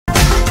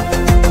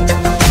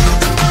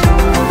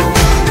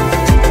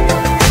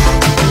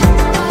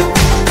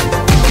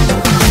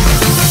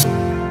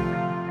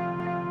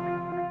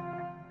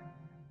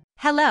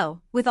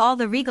Hello, with all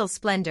the regal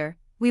splendor,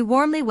 we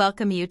warmly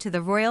welcome you to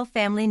the Royal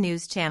Family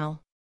News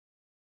channel.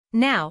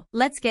 Now,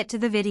 let's get to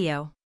the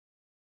video.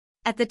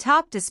 At the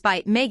top,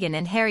 despite Meghan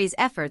and Harry's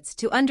efforts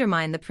to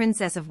undermine the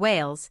Princess of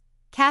Wales,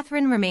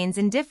 Catherine remains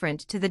indifferent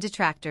to the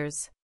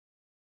detractors.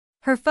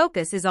 Her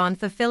focus is on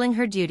fulfilling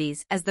her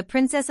duties as the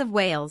Princess of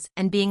Wales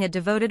and being a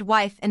devoted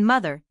wife and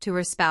mother to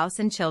her spouse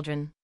and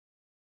children.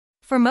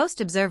 For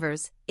most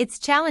observers, it's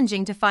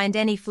challenging to find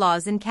any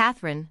flaws in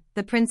Catherine,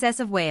 the Princess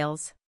of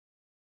Wales.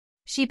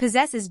 She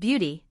possesses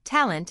beauty,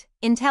 talent,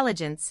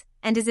 intelligence,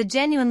 and is a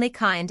genuinely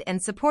kind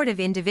and supportive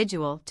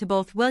individual to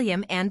both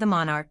William and the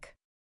monarch.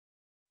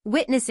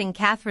 Witnessing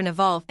Catherine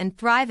evolve and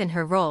thrive in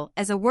her role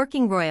as a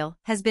working royal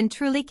has been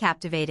truly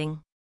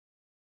captivating.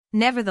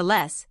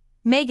 Nevertheless,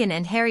 Meghan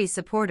and Harry's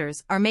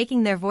supporters are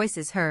making their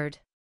voices heard.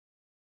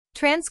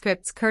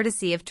 Transcripts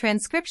courtesy of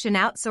Transcription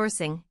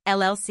Outsourcing,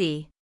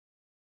 LLC.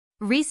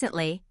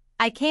 Recently,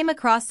 I came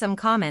across some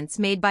comments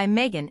made by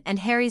Meghan and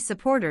Harry's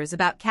supporters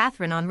about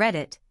Catherine on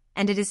Reddit,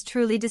 and it is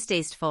truly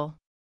distasteful.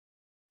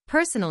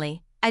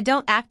 Personally, I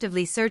don't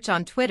actively search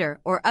on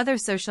Twitter or other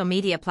social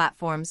media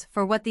platforms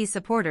for what these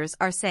supporters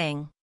are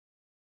saying.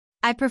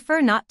 I prefer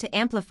not to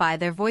amplify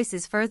their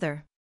voices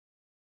further.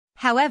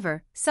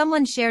 However,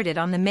 someone shared it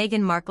on the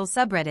Meghan Markle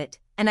subreddit,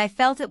 and I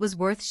felt it was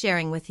worth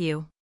sharing with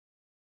you.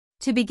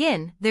 To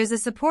begin, there's a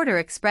supporter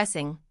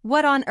expressing,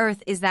 "What on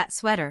earth is that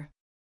sweater?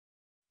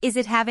 Is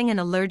it having an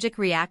allergic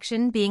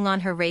reaction being on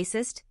her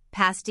racist,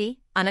 pasty,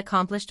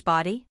 unaccomplished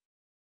body?"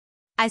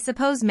 I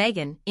suppose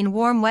Meghan, in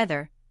warm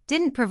weather,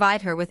 didn't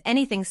provide her with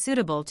anything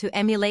suitable to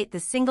emulate the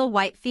single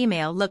white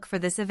female look for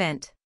this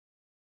event.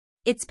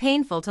 It's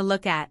painful to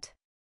look at.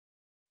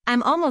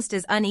 I'm almost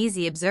as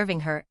uneasy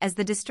observing her as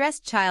the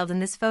distressed child in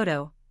this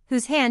photo,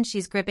 whose hand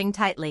she's gripping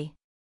tightly.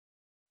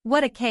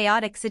 What a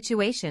chaotic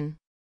situation.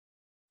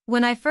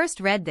 When I first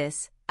read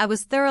this, I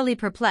was thoroughly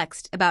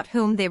perplexed about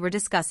whom they were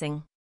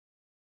discussing.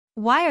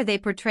 Why are they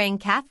portraying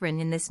Catherine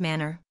in this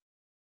manner?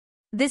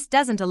 This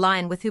doesn't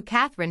align with who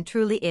Catherine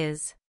truly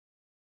is.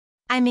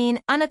 I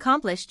mean,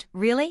 unaccomplished,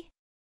 really?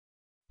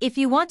 If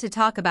you want to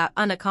talk about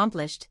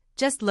unaccomplished,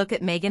 just look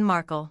at Meghan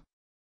Markle.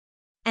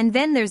 And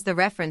then there's the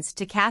reference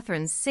to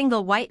Catherine's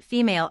single white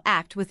female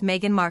act with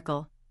Meghan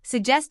Markle,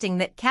 suggesting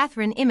that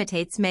Catherine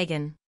imitates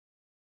Meghan.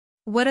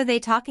 What are they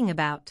talking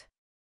about?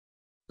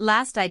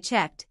 Last I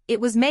checked,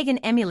 it was Meghan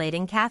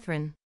emulating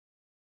Catherine.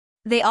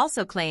 They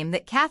also claim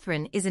that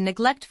Catherine is a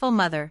neglectful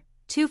mother,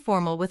 too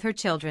formal with her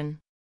children.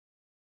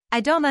 I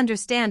don't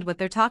understand what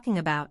they're talking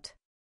about.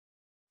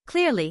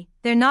 Clearly,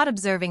 they're not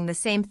observing the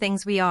same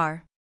things we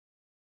are.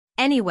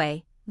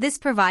 Anyway, this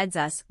provides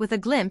us with a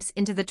glimpse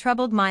into the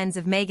troubled minds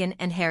of Meghan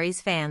and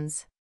Harry's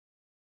fans.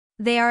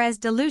 They are as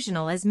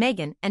delusional as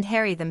Meghan and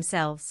Harry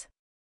themselves.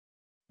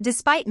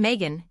 Despite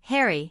Meghan,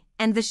 Harry,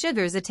 and the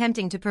Sugars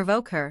attempting to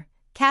provoke her,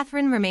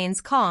 Catherine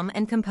remains calm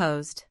and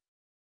composed.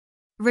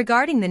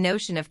 Regarding the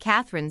notion of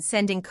Catherine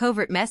sending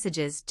covert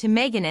messages to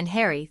Meghan and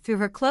Harry through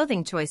her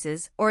clothing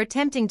choices or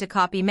attempting to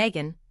copy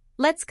Meghan,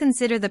 let's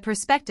consider the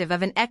perspective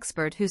of an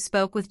expert who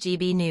spoke with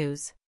GB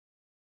News.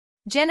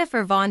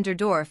 Jennifer von der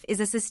Dorf is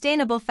a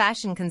sustainable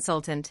fashion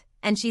consultant,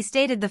 and she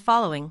stated the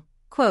following,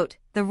 quote,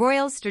 "The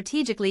royals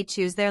strategically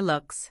choose their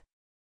looks.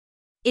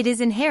 It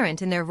is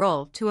inherent in their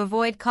role to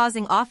avoid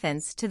causing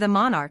offense to the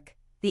monarch,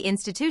 the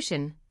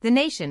institution, the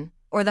nation,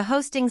 or the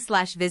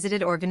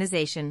hosting/visited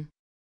organization.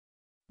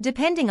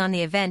 Depending on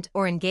the event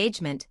or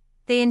engagement,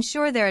 they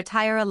ensure their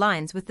attire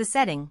aligns with the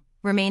setting,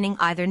 remaining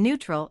either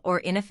neutral or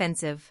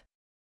inoffensive."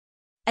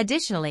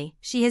 Additionally,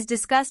 she has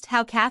discussed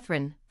how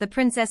Catherine, the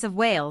Princess of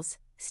Wales,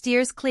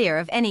 steers clear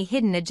of any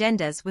hidden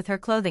agendas with her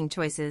clothing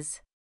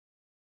choices.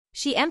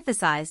 She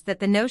emphasized that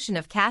the notion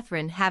of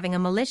Catherine having a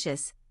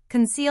malicious,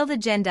 concealed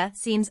agenda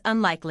seems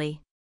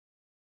unlikely.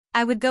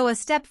 I would go a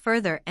step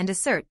further and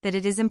assert that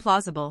it is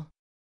implausible.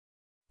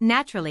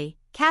 Naturally,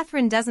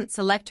 Catherine doesn't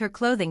select her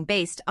clothing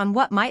based on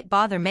what might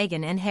bother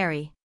Meghan and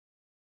Harry.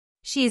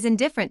 She is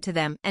indifferent to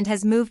them and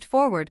has moved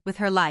forward with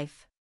her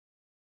life.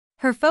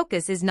 Her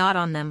focus is not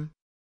on them.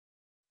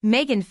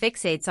 Meghan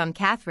fixates on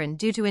Catherine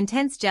due to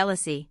intense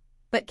jealousy,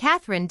 but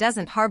Catherine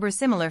doesn't harbor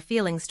similar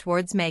feelings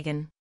towards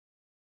Meghan.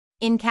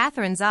 In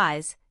Catherine's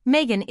eyes,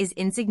 Meghan is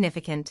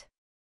insignificant.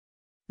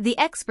 The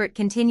expert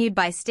continued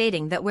by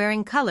stating that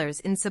wearing colors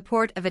in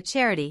support of a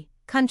charity,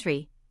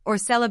 country, or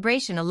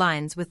celebration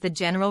aligns with the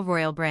general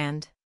royal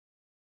brand.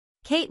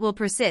 Kate will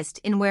persist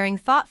in wearing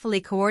thoughtfully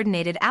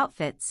coordinated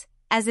outfits,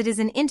 as it is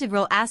an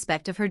integral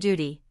aspect of her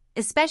duty,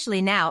 especially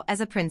now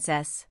as a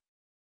princess.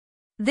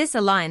 This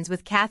aligns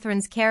with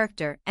Catherine's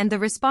character and the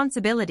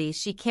responsibilities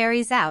she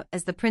carries out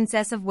as the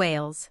Princess of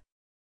Wales.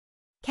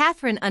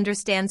 Catherine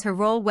understands her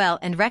role well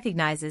and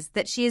recognizes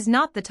that she is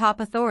not the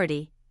top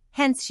authority,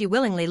 hence she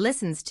willingly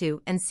listens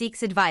to and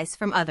seeks advice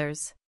from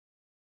others.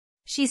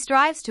 She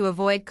strives to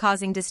avoid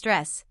causing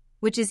distress,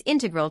 which is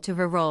integral to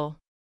her role.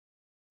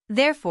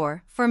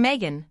 Therefore, for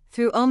Meghan,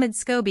 through Omid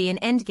Scobie in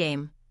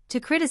Endgame, to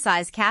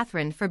criticize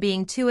Catherine for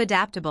being too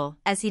adaptable,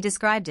 as he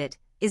described it,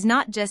 is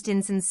not just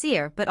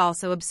insincere but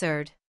also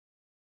absurd.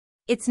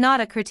 It's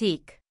not a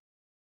critique.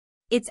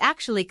 it's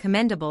actually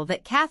commendable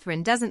that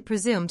Catherine doesn't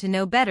presume to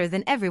know better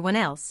than everyone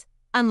else,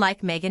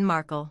 unlike Meghan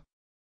Markle.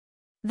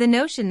 The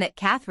notion that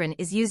Catherine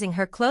is using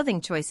her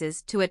clothing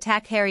choices to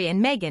attack Harry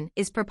and Meghan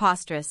is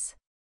preposterous.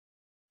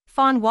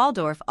 Von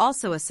Waldorf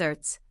also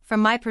asserts, from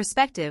my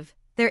perspective,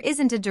 there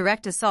isn't a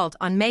direct assault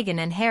on Meghan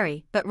and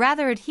Harry but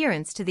rather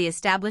adherence to the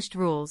established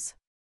rules.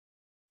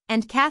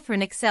 And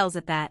Catherine excels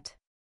at that.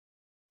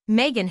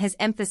 Meghan has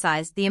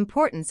emphasized the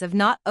importance of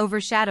not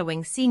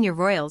overshadowing senior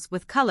royals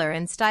with color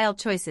and style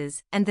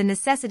choices and the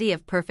necessity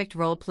of perfect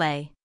role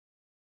play.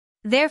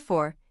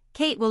 Therefore,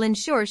 Kate will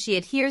ensure she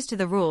adheres to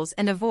the rules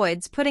and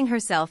avoids putting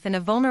herself in a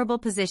vulnerable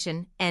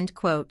position, end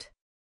quote.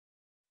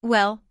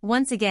 Well,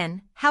 once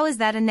again, how is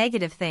that a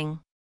negative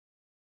thing?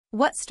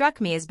 What struck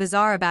me as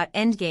bizarre about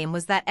Endgame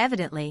was that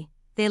evidently,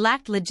 they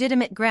lacked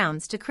legitimate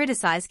grounds to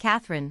criticize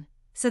Catherine,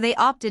 so they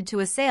opted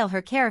to assail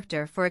her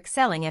character for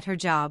excelling at her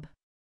job.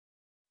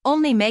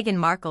 Only Meghan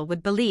Markle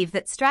would believe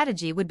that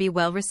strategy would be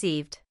well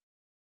received.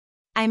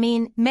 I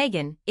mean,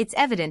 Meghan, it's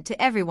evident to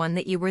everyone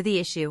that you were the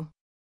issue.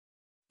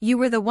 You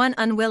were the one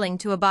unwilling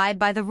to abide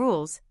by the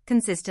rules,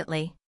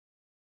 consistently.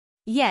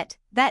 Yet,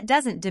 that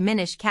doesn't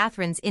diminish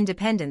Catherine's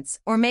independence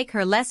or make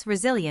her less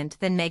resilient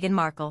than Meghan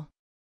Markle.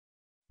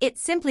 It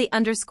simply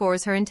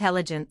underscores her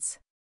intelligence.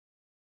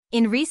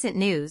 In recent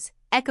news,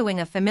 echoing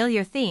a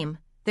familiar theme,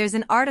 there's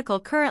an article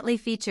currently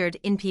featured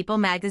in People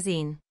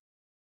magazine.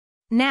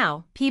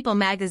 Now, People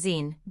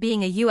magazine,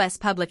 being a U.S.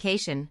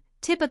 publication,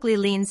 typically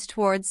leans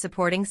towards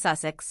supporting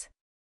Sussex.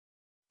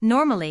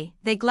 Normally,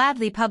 they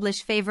gladly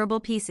publish favorable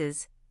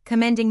pieces,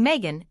 commending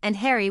Meghan and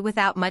Harry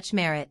without much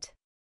merit.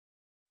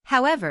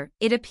 However,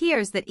 it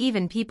appears that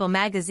even People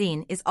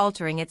magazine is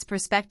altering its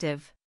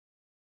perspective.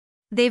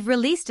 They've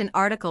released an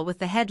article with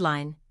the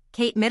headline,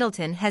 "Kate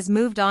Middleton has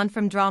moved on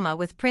from drama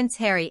with Prince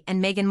Harry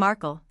and Meghan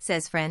Markle,"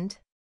 says friend.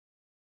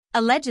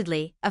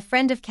 Allegedly, a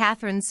friend of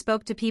Catherine's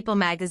spoke to People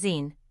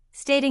magazine,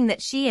 stating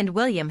that she and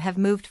William have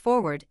moved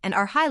forward and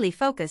are highly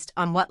focused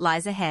on what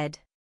lies ahead.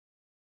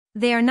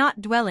 They are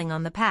not dwelling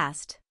on the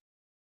past.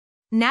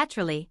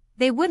 Naturally,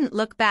 they wouldn't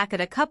look back at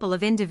a couple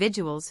of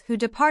individuals who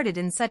departed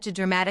in such a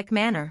dramatic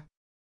manner.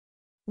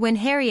 When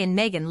Harry and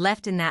Meghan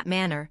left in that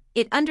manner,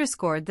 it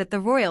underscored that the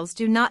royals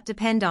do not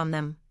depend on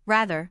them,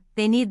 rather,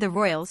 they need the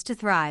royals to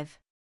thrive.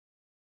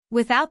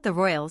 Without the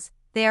royals,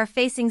 they are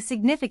facing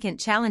significant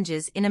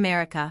challenges in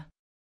America.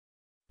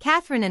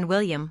 Catherine and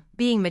William,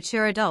 being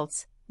mature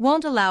adults,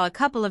 won't allow a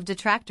couple of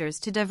detractors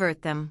to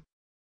divert them.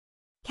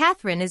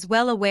 Catherine is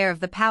well aware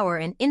of the power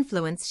and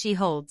influence she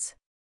holds.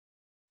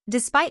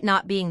 Despite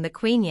not being the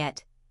queen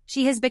yet,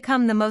 she has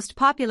become the most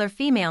popular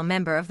female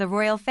member of the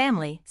royal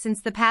family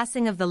since the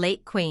passing of the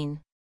late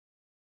queen.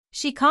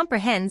 She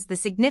comprehends the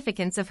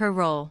significance of her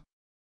role.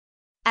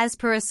 As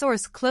per a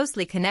source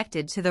closely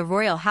connected to the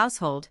royal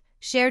household,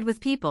 shared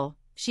with People,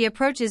 she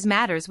approaches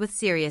matters with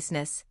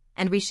seriousness,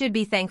 and we should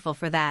be thankful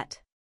for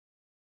that.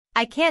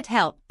 I can't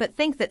help but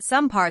think that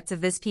some parts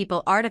of this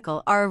People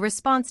article are a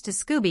response to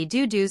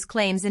Scooby-Doo's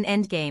claims in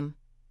Endgame,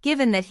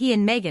 given that he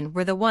and Meghan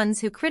were the ones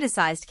who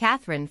criticized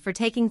Catherine for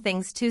taking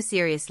things too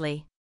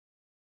seriously.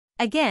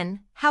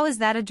 Again, how is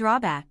that a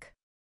drawback?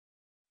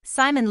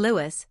 Simon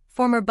Lewis,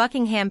 former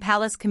Buckingham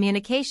Palace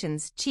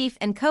communications chief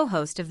and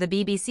co-host of the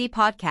BBC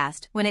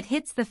podcast When It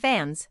Hits the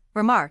Fans,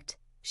 remarked,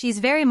 "She's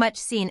very much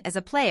seen as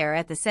a player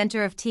at the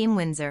center of Team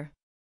Windsor.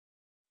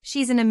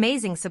 She's an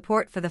amazing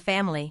support for the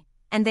family,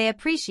 and they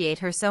appreciate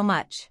her so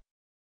much."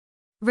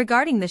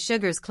 Regarding the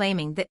Sugars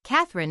claiming that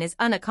Catherine is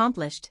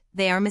unaccomplished,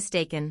 they are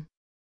mistaken.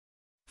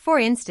 For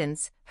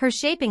instance, her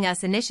Shaping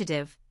Us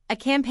initiative, a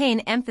campaign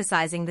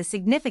emphasizing the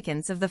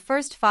significance of the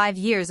first 5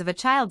 years of a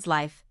child's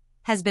life,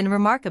 has been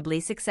remarkably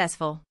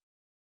successful.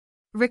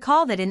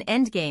 Recall that in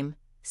Endgame,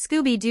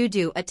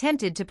 Scooby-Doo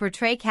attempted to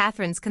portray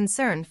Catherine's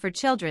concern for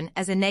children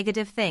as a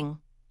negative thing,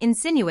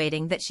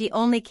 insinuating that she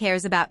only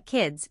cares about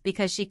kids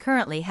because she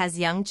currently has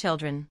young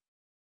children.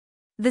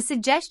 The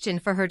suggestion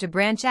for her to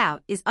branch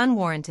out is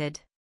unwarranted.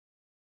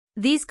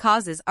 These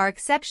causes are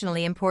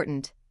exceptionally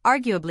important,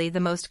 arguably the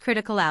most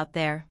critical out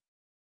there.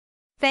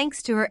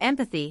 Thanks to her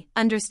empathy,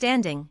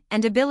 understanding,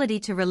 and ability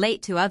to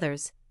relate to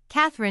others,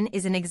 Catherine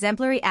is an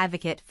exemplary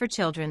advocate for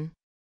children.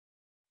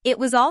 It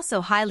was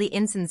also highly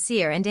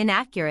insincere and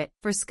inaccurate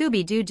for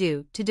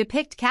Scooby-Doo to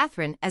depict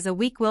Catherine as a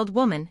weak-willed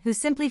woman who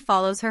simply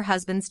follows her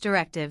husband's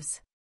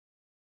directives.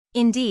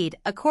 Indeed,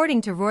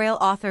 according to royal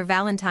author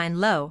Valentine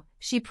Lowe,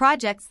 she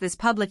projects this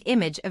public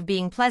image of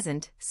being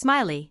pleasant,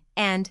 smiley,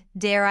 and,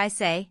 dare I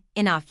say,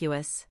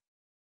 innocuous.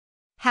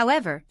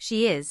 However,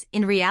 she is,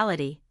 in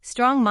reality,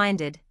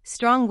 strong-minded,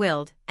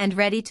 strong-willed, and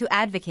ready to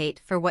advocate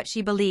for what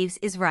she believes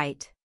is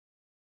right.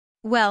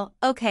 Well,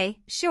 okay,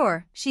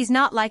 sure, she's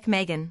not like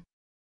Meghan.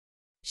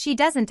 She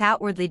doesn't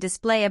outwardly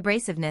display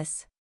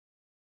abrasiveness.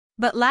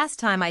 But last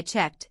time I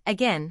checked,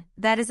 again,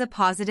 that is a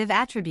positive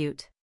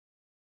attribute.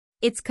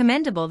 It's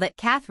commendable that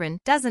Catherine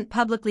doesn't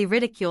publicly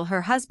ridicule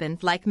her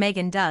husband like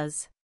Meghan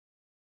does.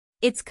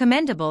 It's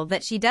commendable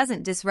that she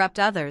doesn't disrupt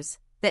others,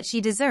 that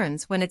she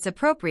discerns when it's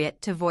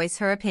appropriate to voice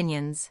her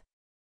opinions.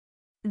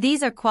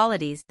 These are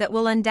qualities that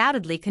will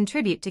undoubtedly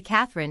contribute to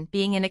Catherine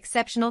being an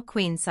exceptional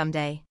queen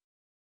someday.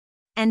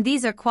 And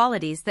these are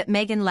qualities that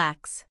Meghan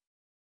lacks.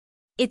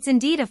 It's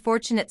indeed a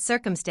fortunate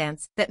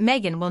circumstance that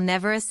Meghan will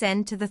never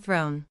ascend to the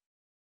throne.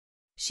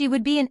 She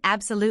would be an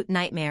absolute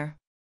nightmare.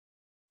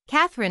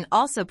 Catherine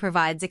also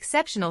provides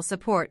exceptional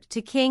support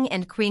to King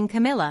and Queen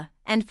Camilla,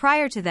 and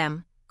prior to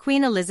them,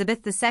 Queen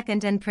Elizabeth II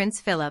and Prince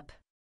Philip.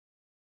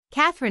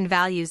 Catherine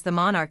values the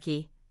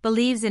monarchy,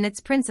 believes in its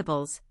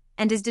principles,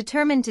 and is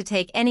determined to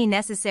take any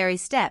necessary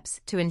steps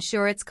to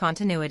ensure its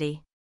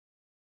continuity.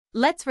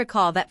 Let's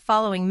recall that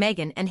following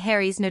Meghan and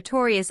Harry's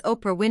notorious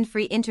Oprah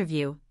Winfrey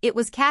interview, it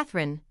was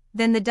Catherine,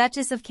 then the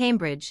Duchess of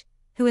Cambridge,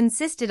 who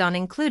insisted on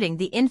including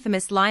the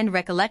infamous line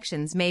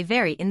 "recollections may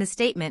vary" in the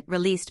statement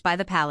released by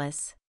the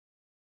palace.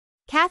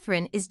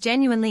 Catherine is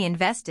genuinely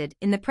invested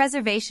in the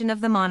preservation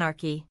of the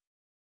monarchy.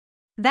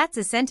 That's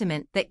a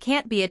sentiment that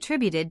can't be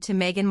attributed to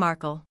Meghan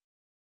Markle.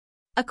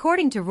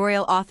 According to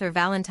royal author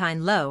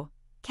Valentine Lowe,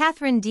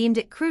 Catherine deemed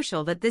it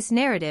crucial that this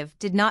narrative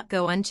did not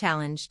go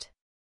unchallenged.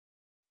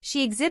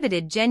 She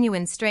exhibited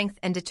genuine strength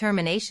and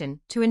determination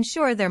to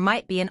ensure there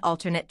might be an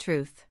alternate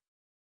truth.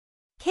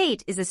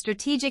 Kate is a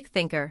strategic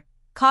thinker,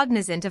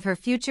 cognizant of her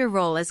future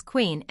role as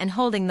queen and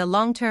holding the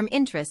long-term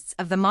interests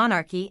of the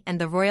monarchy and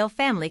the royal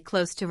family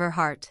close to her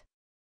heart.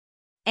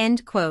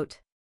 End quote.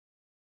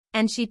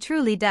 And she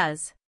truly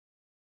does.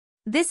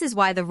 This is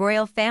why the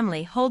royal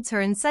family holds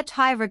her in such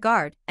high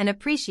regard and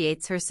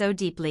appreciates her so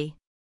deeply.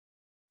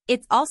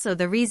 It's also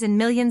the reason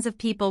millions of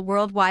people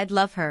worldwide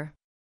love her.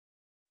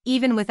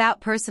 Even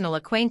without personal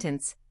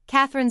acquaintance,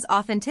 Catherine's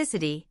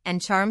authenticity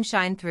and charm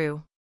shine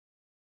through.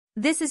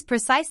 This is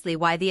precisely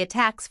why the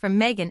attacks from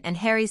Meghan and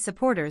Harry's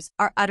supporters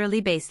are utterly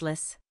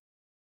baseless.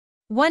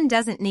 One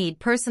doesn't need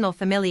personal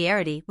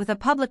familiarity with a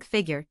public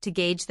figure to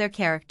gauge their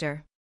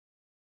character.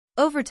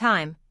 Over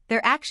time,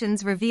 their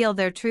actions reveal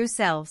their true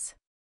selves.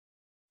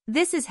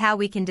 This is how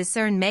we can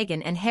discern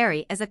Meghan and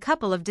Harry as a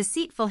couple of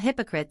deceitful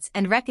hypocrites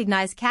and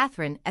recognize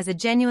Catherine as a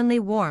genuinely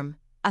warm,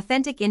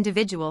 authentic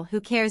individual who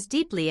cares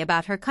deeply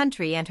about her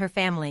country and her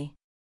family.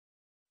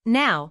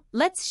 Now,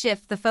 let's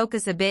shift the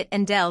focus a bit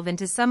and delve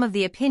into some of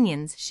the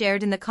opinions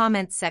shared in the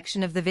comments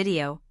section of the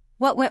video.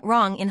 What went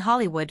wrong in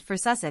Hollywood for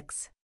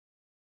Sussex?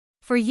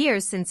 For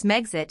years since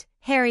Megxit,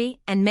 Harry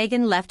and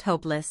Meghan left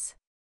hopeless.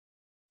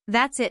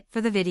 That's it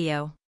for the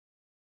video.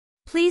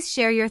 Please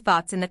share your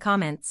thoughts in the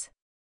comments.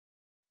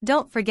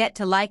 Don't forget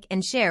to like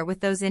and share with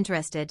those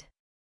interested.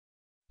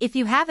 If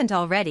you haven't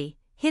already,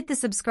 hit the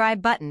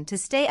subscribe button to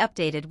stay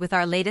updated with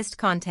our latest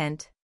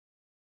content.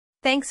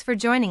 Thanks for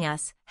joining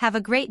us, have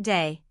a great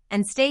day,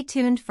 and stay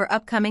tuned for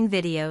upcoming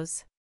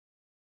videos.